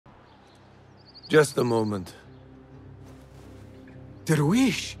Just a moment.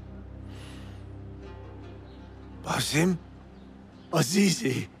 Darwish! Basim?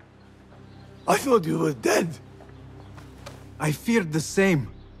 Azizi? I thought you were dead. I feared the same.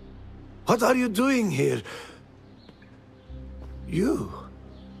 What are you doing here? You?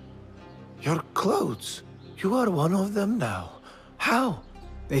 Your clothes? You are one of them now. How?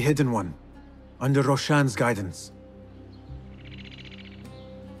 The Hidden One. Under Roshan's guidance.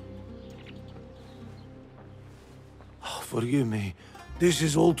 Oh, forgive me. This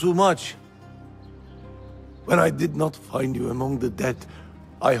is all too much. When I did not find you among the dead,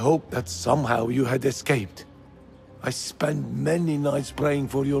 I hoped that somehow you had escaped. I spent many nights praying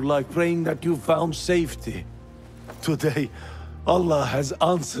for your life, praying that you found safety. Today, Allah has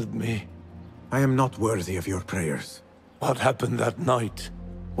answered me. I am not worthy of your prayers. What happened that night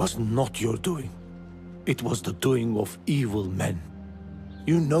was not your doing. It was the doing of evil men.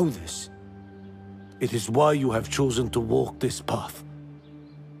 You know this. It is why you have chosen to walk this path.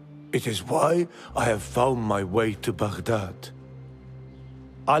 It is why I have found my way to Baghdad.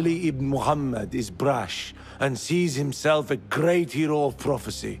 Ali ibn Muhammad is brash and sees himself a great hero of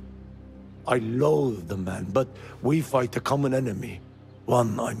prophecy. I loathe the man, but we fight a common enemy.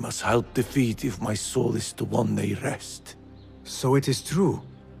 One I must help defeat if my soul is to one day rest. So it is true.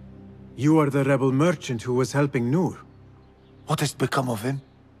 You are the rebel merchant who was helping Noor. What has become of him?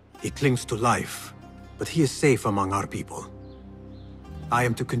 He clings to life, but he is safe among our people. I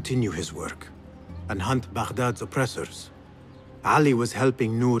am to continue his work and hunt Baghdad's oppressors. Ali was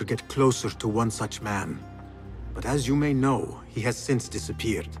helping Noor get closer to one such man. But as you may know, he has since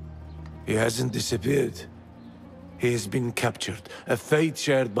disappeared. He hasn't disappeared. He has been captured, a fate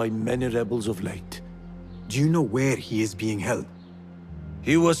shared by many rebels of late. Do you know where he is being held?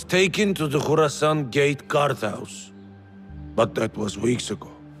 He was taken to the Khurasan Gate guardhouse. But that was weeks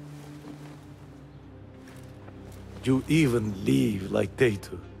ago. You even leave like they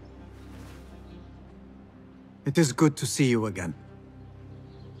do. It is good to see you again.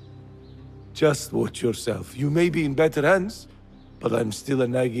 Just watch yourself. You may be in better hands, but I'm still a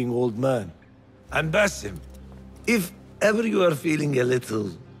nagging old man. And Basim, if ever you are feeling a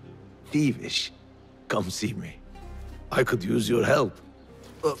little thievish, come see me. I could use your help.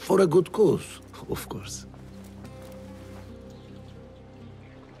 For a good cause, of course.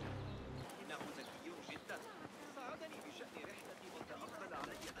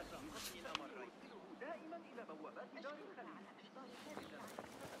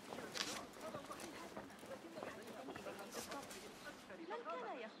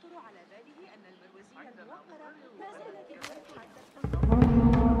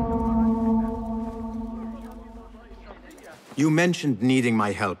 You mentioned needing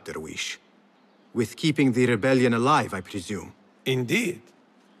my help, Darwish. With keeping the rebellion alive, I presume. Indeed.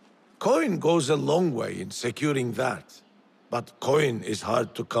 Coin goes a long way in securing that. But coin is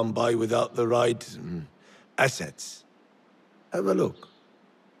hard to come by without the right assets. Have a look.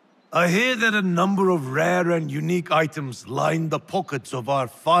 I hear that a number of rare and unique items line the pockets of our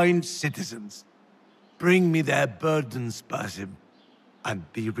fine citizens. Bring me their burdens, Basim,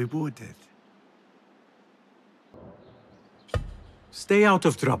 and be rewarded. Stay out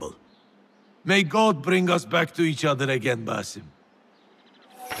of trouble. May God bring us back to each other again, Basim.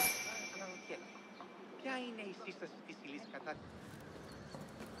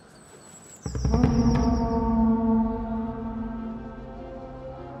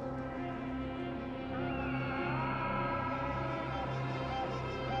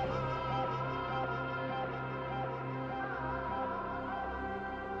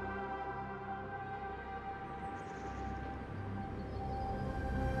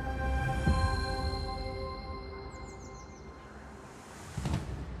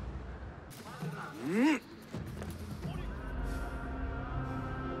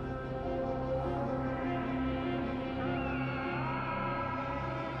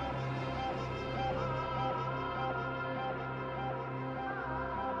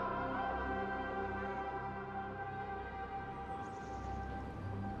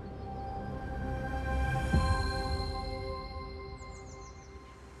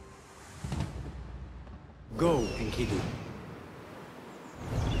 Go, Enkidu.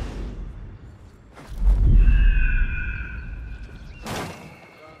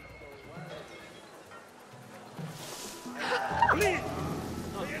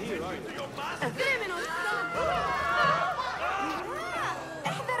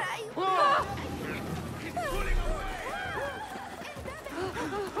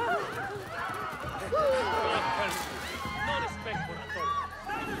 No respect for authority.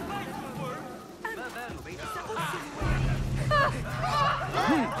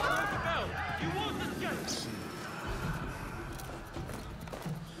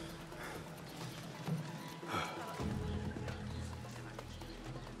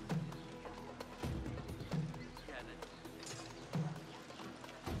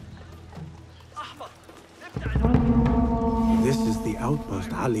 the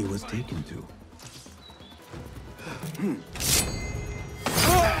outpost Ali was taken to.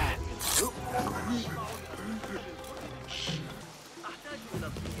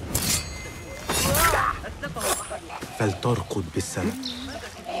 فلتركض بالسلام.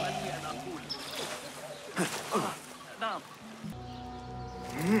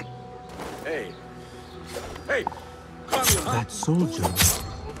 Hey! Hey! That soldier.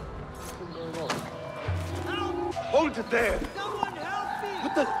 Hold it there! Someone help me!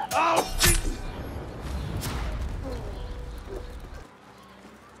 What the? Oh!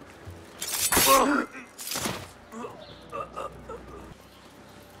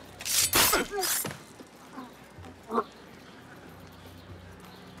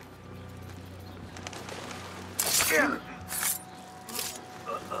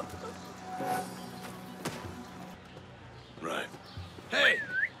 Right. Hey!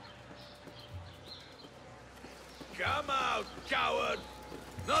 Come out, coward!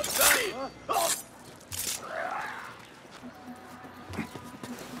 Not dying! Oh.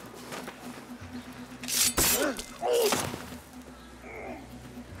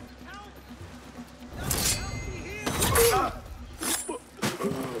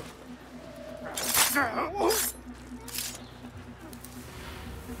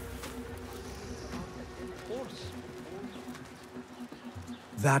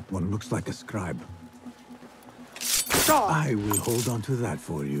 That one looks like a scribe. I will hold on to that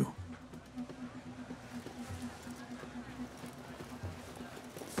for you.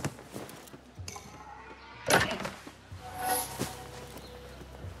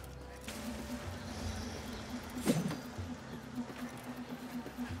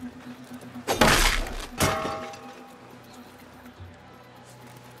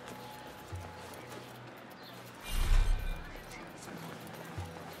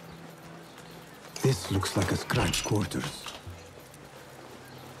 This looks like a scribe's quarters.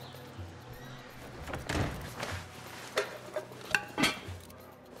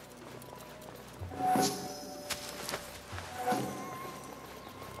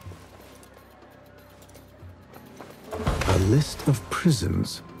 A list of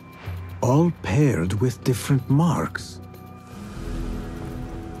prisons, all paired with different marks.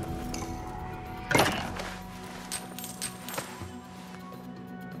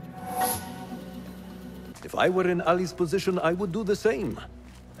 If I were in Ali's position, I would do the same.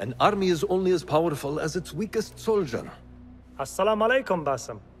 An army is only as powerful as its weakest soldier. Assalamu alaikum,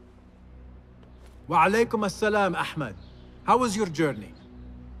 Basim. Wa alaykum assalam, Ahmed. How was your journey?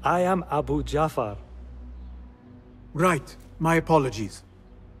 I am Abu Jafar. Right. My apologies.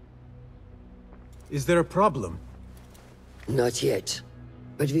 Is there a problem? Not yet.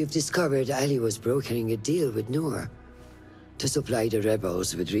 But we've discovered Ali was brokering a deal with Noor to supply the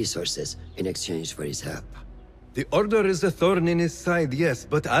rebels with resources in exchange for his help. The Order is a thorn in his side, yes,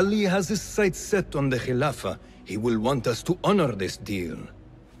 but Ali has his sights set on the Khilafah. He will want us to honor this deal.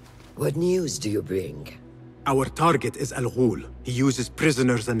 What news do you bring? Our target is Al-Ghul. He uses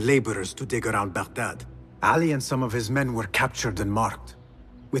prisoners and laborers to dig around Baghdad. Ali and some of his men were captured and marked.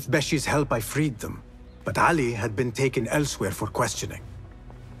 With Beshi's help, I freed them. But Ali had been taken elsewhere for questioning.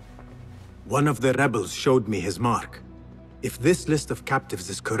 One of the rebels showed me his mark. If this list of captives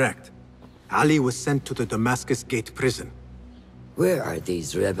is correct, Ali was sent to the Damascus Gate prison. Where are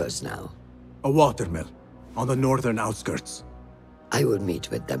these rebels now? A watermill, on the northern outskirts. I will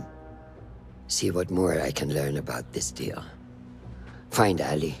meet with them. See what more I can learn about this deal. Find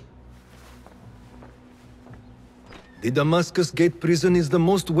Ali. The Damascus Gate prison is the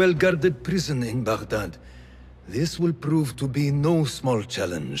most well-guarded prison in Baghdad. This will prove to be no small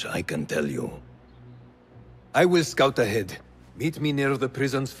challenge, I can tell you. I will scout ahead. Meet me near the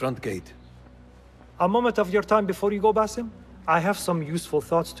prison's front gate. A moment of your time before you go, Basim. I have some useful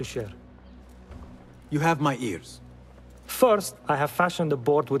thoughts to share. You have my ears. First, I have fashioned a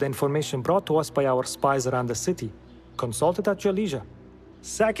board with information brought to us by our spies around the city. Consult it at your leisure.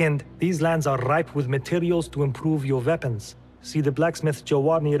 Second, these lands are ripe with materials to improve your weapons. See the blacksmith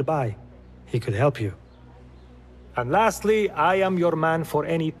Jawar nearby. He could help you. And lastly, I am your man for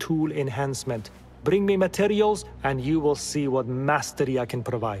any tool enhancement. Bring me materials, and you will see what mastery I can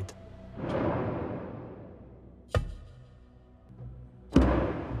provide.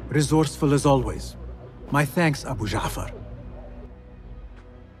 Resourceful as always. My thanks, Abu Ja'far.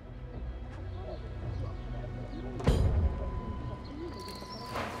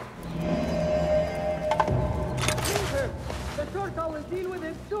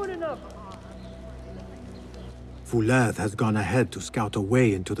 Fulad has gone ahead to scout a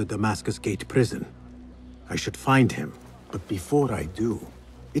way into the Damascus Gate prison. I should find him, but before I do,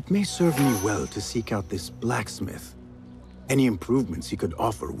 it may serve me well to seek out this blacksmith. Any improvements he could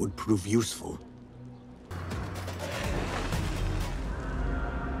offer would prove useful.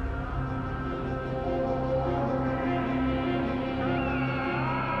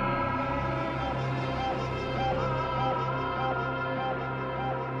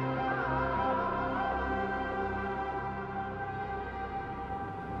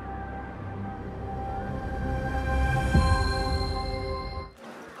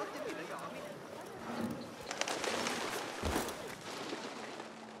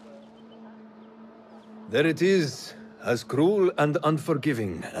 There it is, as cruel and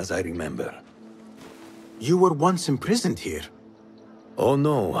unforgiving as I remember. You were once imprisoned here. Oh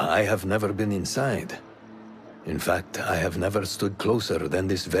no, I have never been inside. In fact, I have never stood closer than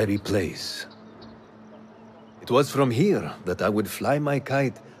this very place. It was from here that I would fly my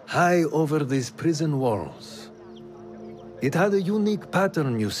kite high over these prison walls. It had a unique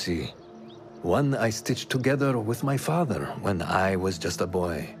pattern, you see. One I stitched together with my father when I was just a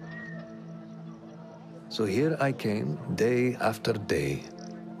boy. So here I came, day after day,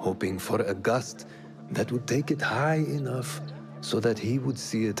 hoping for a gust that would take it high enough so that he would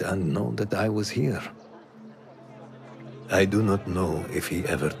see it and know that I was here. I do not know if he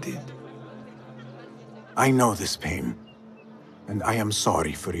ever did. I know this pain, and I am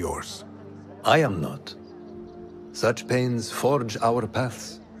sorry for yours. I am not. Such pains forge our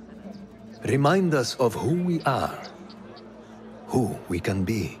paths. Remind us of who we are, who we can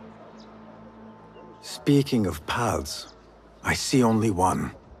be. Speaking of paths, I see only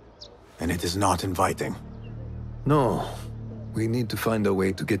one, and it is not inviting. No, we need to find a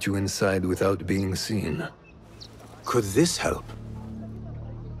way to get you inside without being seen. Could this help?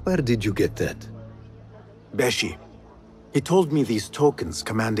 Where did you get that? Beshi. He told me these tokens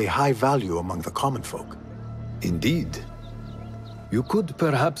command a high value among the common folk. Indeed. You could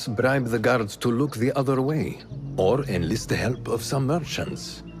perhaps bribe the guards to look the other way, or enlist the help of some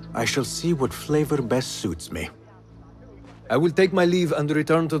merchants. I shall see what flavor best suits me. I will take my leave and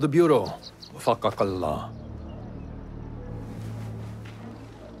return to the bureau. Faqakallah.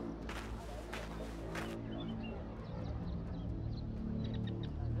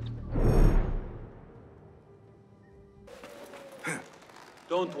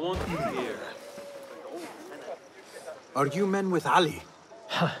 Don't want you here. Are you men with Ali?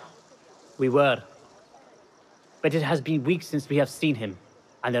 We were. But it has been weeks since we have seen him,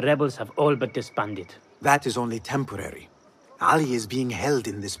 and the rebels have all but disbanded. That is only temporary. Ali is being held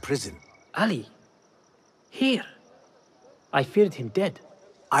in this prison. Ali? Here? I feared him dead.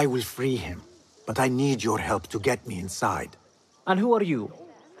 I will free him, but I need your help to get me inside. And who are you?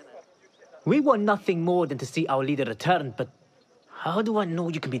 We want nothing more than to see our leader return, but how do I know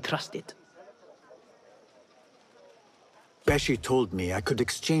you can be trusted? Beshi told me I could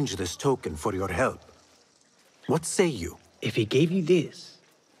exchange this token for your help. What say you? If he gave you this,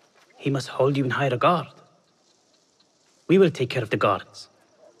 he must hold you in high regard. We will take care of the guards.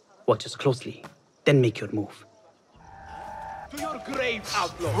 Watch us closely, then make your move. To your grave,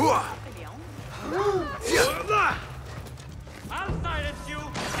 outlaw! I'll silence you!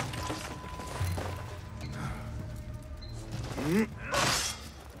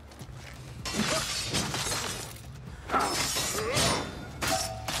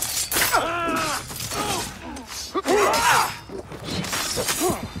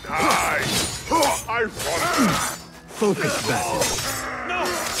 I want Focus, Basim. No!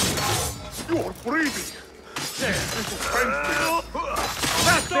 you are breathing. There!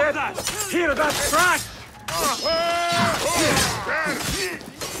 That's Stop it! that! Here, that's trash!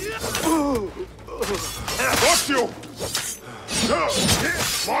 Got you.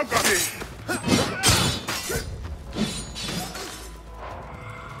 Magari.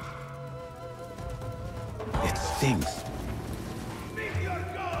 It stinks.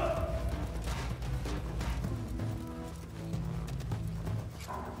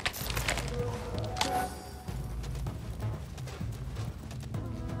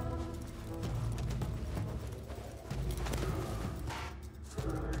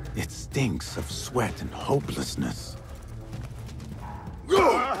 It stinks of sweat and hopelessness.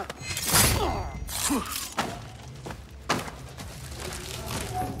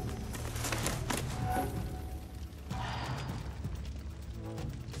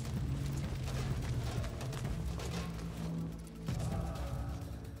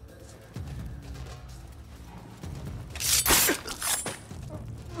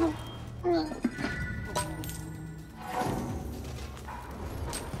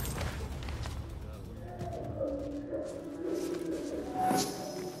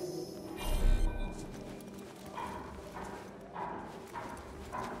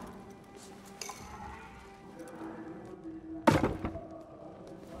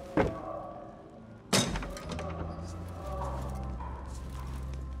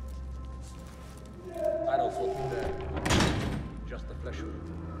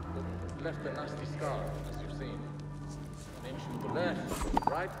 Left a nasty scar, as you've seen. An inch to the left.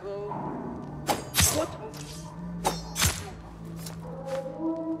 Right, though? What?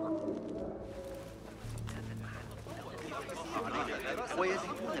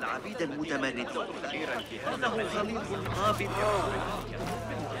 ويزيدون العبيد المتمردين إنه خليط قابل.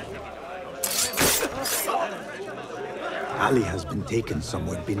 Ali has been taken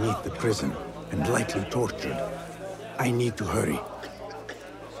somewhere beneath the prison and likely tortured. I need to hurry.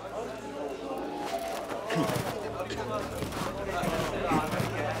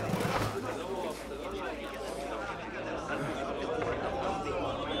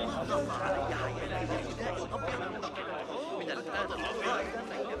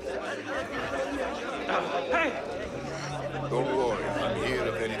 Don't worry, I'm here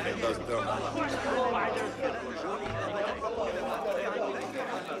if anything does come.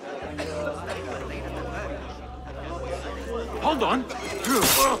 Hold on!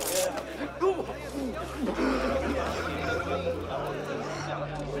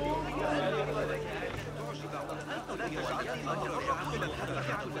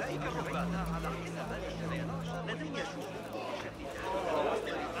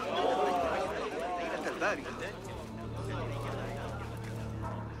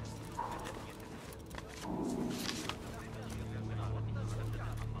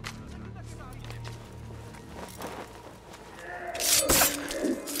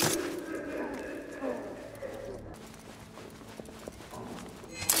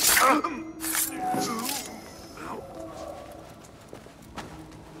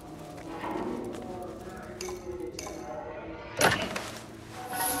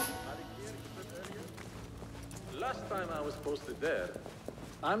 Last time I was posted there,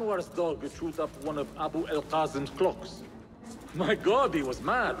 Anwar's dog chewed up one of Abu el-Qasim's clocks. My God, he was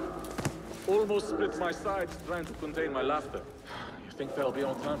mad. Almost split my sides trying to contain my laughter. You think they'll be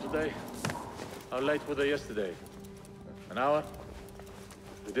on time today? How late were they yesterday? An hour?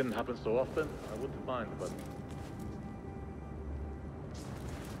 It didn't happen so often. I wouldn't mind, but...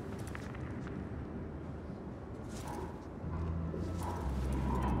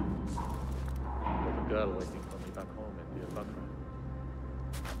 There's a girl waiting for me back home in Deir Bakr.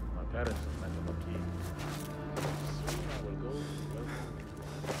 My parents have met on the key. Soon I will go to welcome.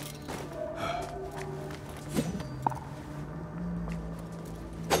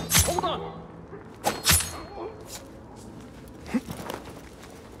 Hold on!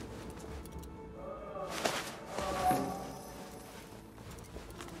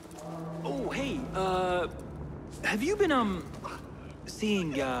 Oh, hey, have you been,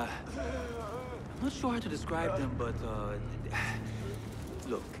 seeing, I'm not sure how to describe them, but,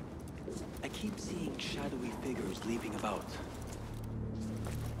 look, I keep seeing shadowy figures leaping about.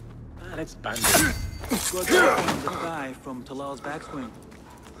 Man, it's bandits. Got the guy from Talal's backswing.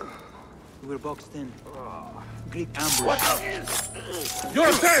 We were boxed in. Greek ambush. What up?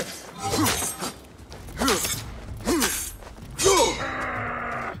 You're dead!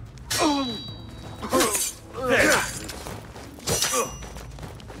 There!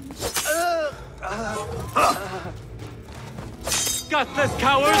 Gutless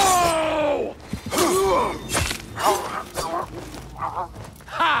cowards!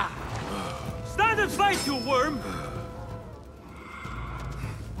 Ha! Stand and fight, you worm!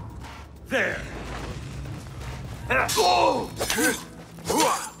 There!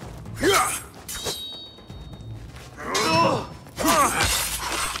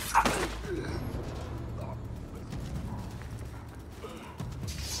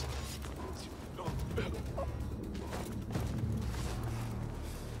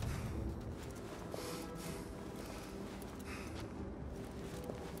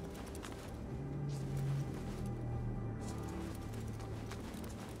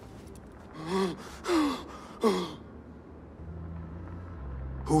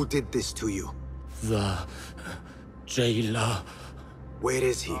 Who did this to you? The jailer. Where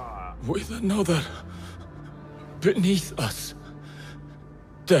is he? With another. Beneath us.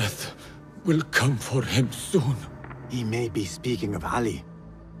 Death will come for him soon. He may be speaking of Ali.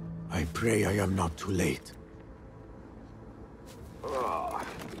 I pray I am not too late.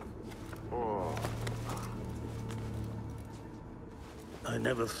 I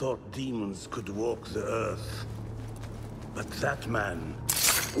never thought demons could walk the earth. But that man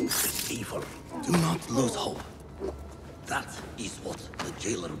is evil. Do not lose hope. That is what the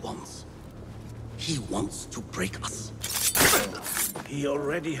jailer wants. He wants to break us. He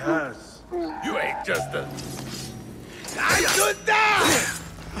already has. You ain't just a... Time to die!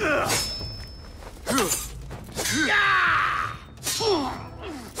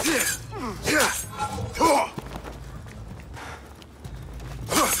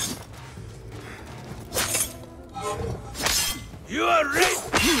 You are ready!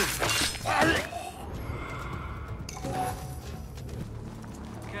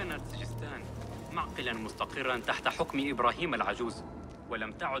 كانت سجستان معقلا مستقرا تحت حكم إبراهيم العجوز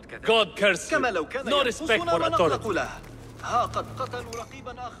ولم تعد كذلك. God curse you. كما لو كان No respect for authority. له. ها قد قتلوا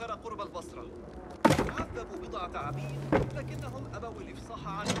رقيبا آخر قرب البصرة. عذبوا بضعة عبيد لكنهم أبوا الإفصاح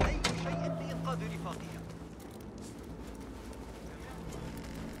عن أي شيء لإنقاذ رفاقهم.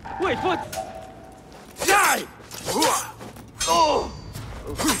 Wait, what? Die! Oh!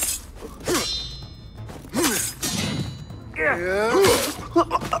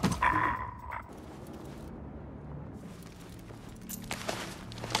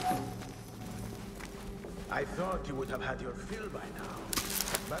 I thought you would have had your fill by now,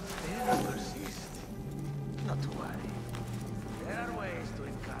 but still persist. Not to worry. There are ways to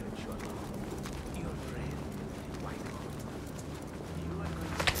encourage your friend, Michael. You are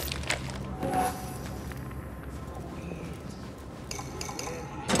going to who is, where he is,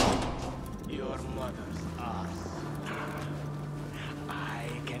 your mother's arse. I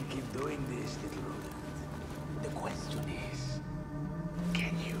can keep doing this, little rodent. The question is,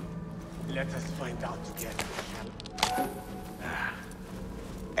 can you? Let us find out together, shall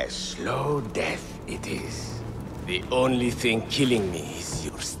we? A slow death it is. The only thing killing me is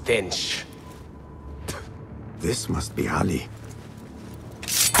your stench. This must be Ali.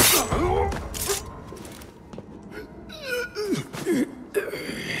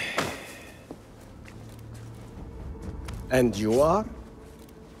 And you are?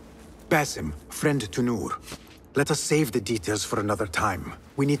 Basim, friend to Noor. Let us save the details for another time.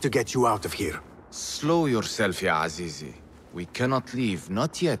 We need to get you out of here. Slow yourself, Ya Azizi. We cannot leave,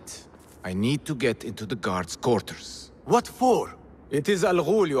 not yet. I need to get into the guards' quarters. What for? It is Al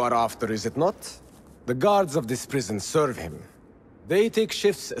Ghul you are after, is it not? The guards of this prison serve him. They take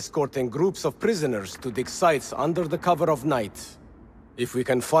shifts escorting groups of prisoners to dig sites under the cover of night. If we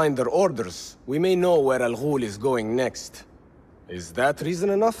can find their orders, we may know where Al Ghul is going next. Is that reason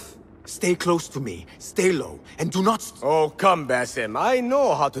enough? Stay close to me, stay low, and do not... Oh, come, Basim. I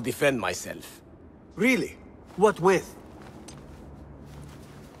know how to defend myself. Really? What with?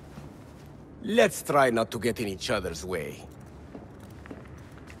 Let's try not to get in each other's way.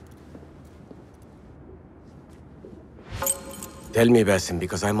 Tell me, Basim,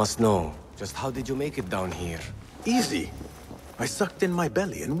 because I must know. Just how did you make it down here? Easy. I sucked in my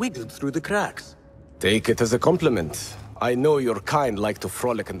belly and wiggled through the cracks. Take it as a compliment. I know your kind like to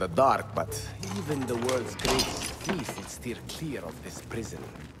frolic in the dark, but even the world's greatest thief would steer clear of this prison.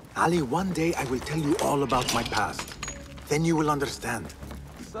 Ali, one day I will tell you all about my past. Then you will understand.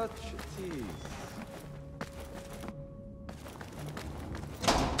 Such tease.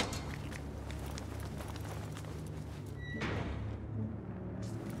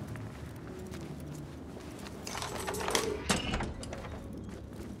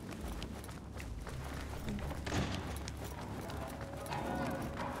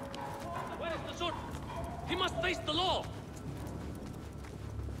 He must face the law!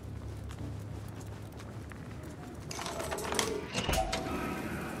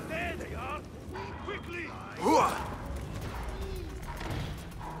 There they are! Quickly!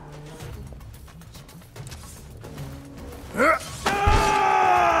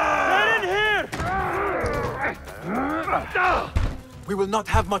 Get in here! We will not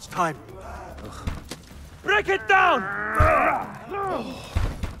have much time. Break it down!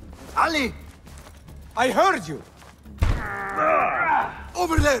 Ali! I heard you!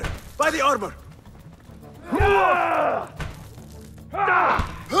 Over there! By the armor!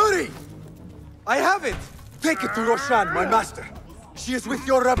 Hurry! I have it! Take it to Roshan, my master. She is with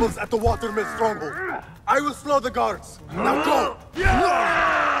your rebels at the watermill stronghold. I will slow the guards. Now go!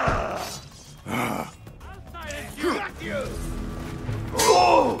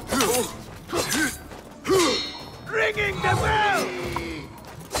 Ringing the bell!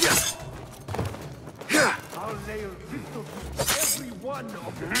 I'll nail pistols to every one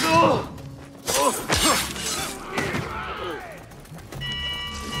of them.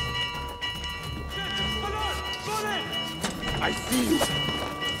 I see you!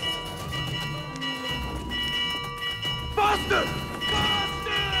 Faster!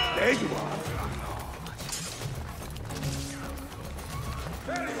 Faster! There you are!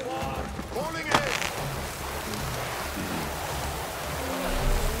 There you are! Falling in!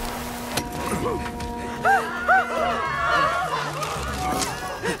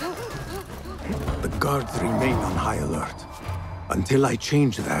 The guards remain on high alert. Until I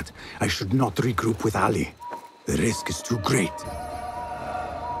change that, I should not regroup with Ali. The risk is too great.